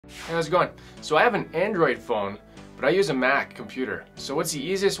Hey, how's it going? So I have an Android phone, but I use a Mac computer. So what's the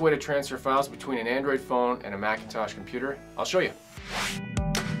easiest way to transfer files between an Android phone and a Macintosh computer? I'll show you.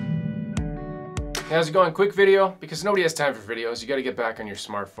 Hey, how's it going? Quick video, because nobody has time for videos. You gotta get back on your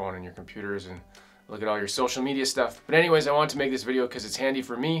smartphone and your computers and look at all your social media stuff. But anyways, I wanted to make this video because it's handy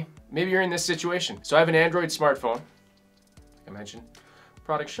for me. Maybe you're in this situation. So I have an Android smartphone, like I mentioned,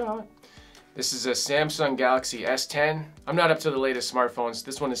 product shot. This is a Samsung Galaxy S10. I'm not up to the latest smartphones.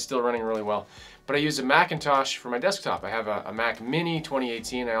 This one is still running really well. But I use a Macintosh for my desktop. I have a Mac Mini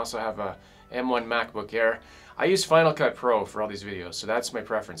 2018. I also have a M1 MacBook Air. I use Final Cut Pro for all these videos, so that's my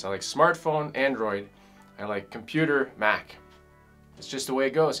preference. I like smartphone, Android. I like computer, Mac. It's just the way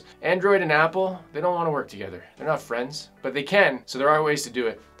it goes. Android and Apple, they don't want to work together. They're not friends, but they can, so there are ways to do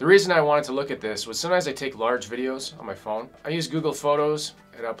it. The reason I wanted to look at this was sometimes I take large videos on my phone. I use Google Photos.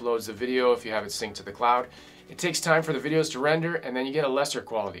 It uploads the video if you have it synced to the cloud. It takes time for the videos to render, and then you get a lesser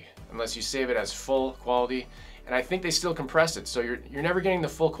quality unless you save it as full quality. And I think they still compress it, so you're never getting the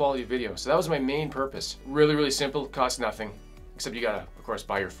full quality video. So that was my main purpose. Really, really simple, costs nothing, except you gotta, of course,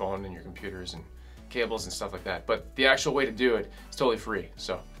 buy your phone and your computers and cables and stuff like that. But the actual way to do it is totally free.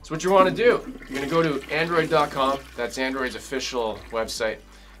 So that's what you want to do. You're gonna go to android.com. That's Android's official website,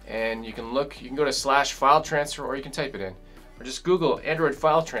 and you can go to /file transfer, or you can type it in, or just Google Android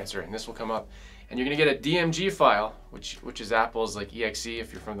file transfer, and this will come up. And you're gonna get a DMG file, which is Apple's like exe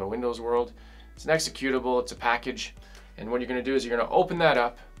if you're from the Windows world. It's an executable, it's a package, and what you're gonna do is you're gonna open that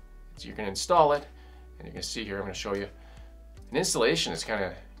up, so you're gonna install it, and you're gonna see here, I'm gonna show you. An installation is kind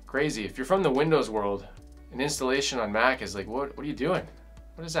of crazy. If you're from the Windows world, an installation on Mac is like, what are you doing?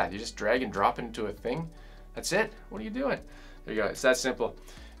 What is that? You just drag and drop it into a thing? That's it? What are you doing? There you go, it's that simple.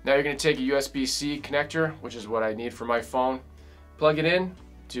 Now you're gonna take a USB-C connector, which is what I need for my phone, plug it in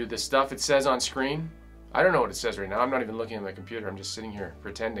to the stuff it says on screen. I don't know what it says right now. I'm not even looking at my computer. I'm just sitting here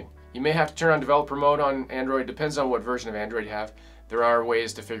pretending. You may have to turn on developer mode on Android. Depends on what version of Android you have. There are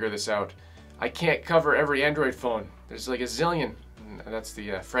ways to figure this out. I can't cover every Android phone. There's like a zillion. That's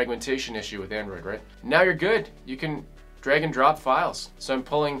the fragmentation issue with Android, right? Now you're good. You can drag and drop files. So I'm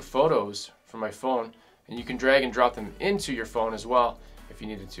pulling photos from my phone, and you can drag and drop them into your phone as well if you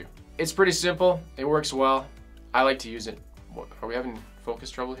needed to. It's pretty simple. It works well. I like to use it. Are we having focus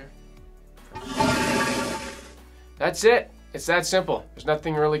trouble here? That's it. It's that simple. There's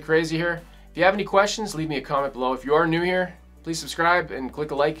nothing really crazy here. If you have any questions, leave me a comment below. If you are new here, please subscribe and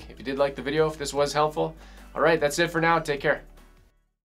click a like if you did like the video, if this was helpful. All right, that's it for now. Take care.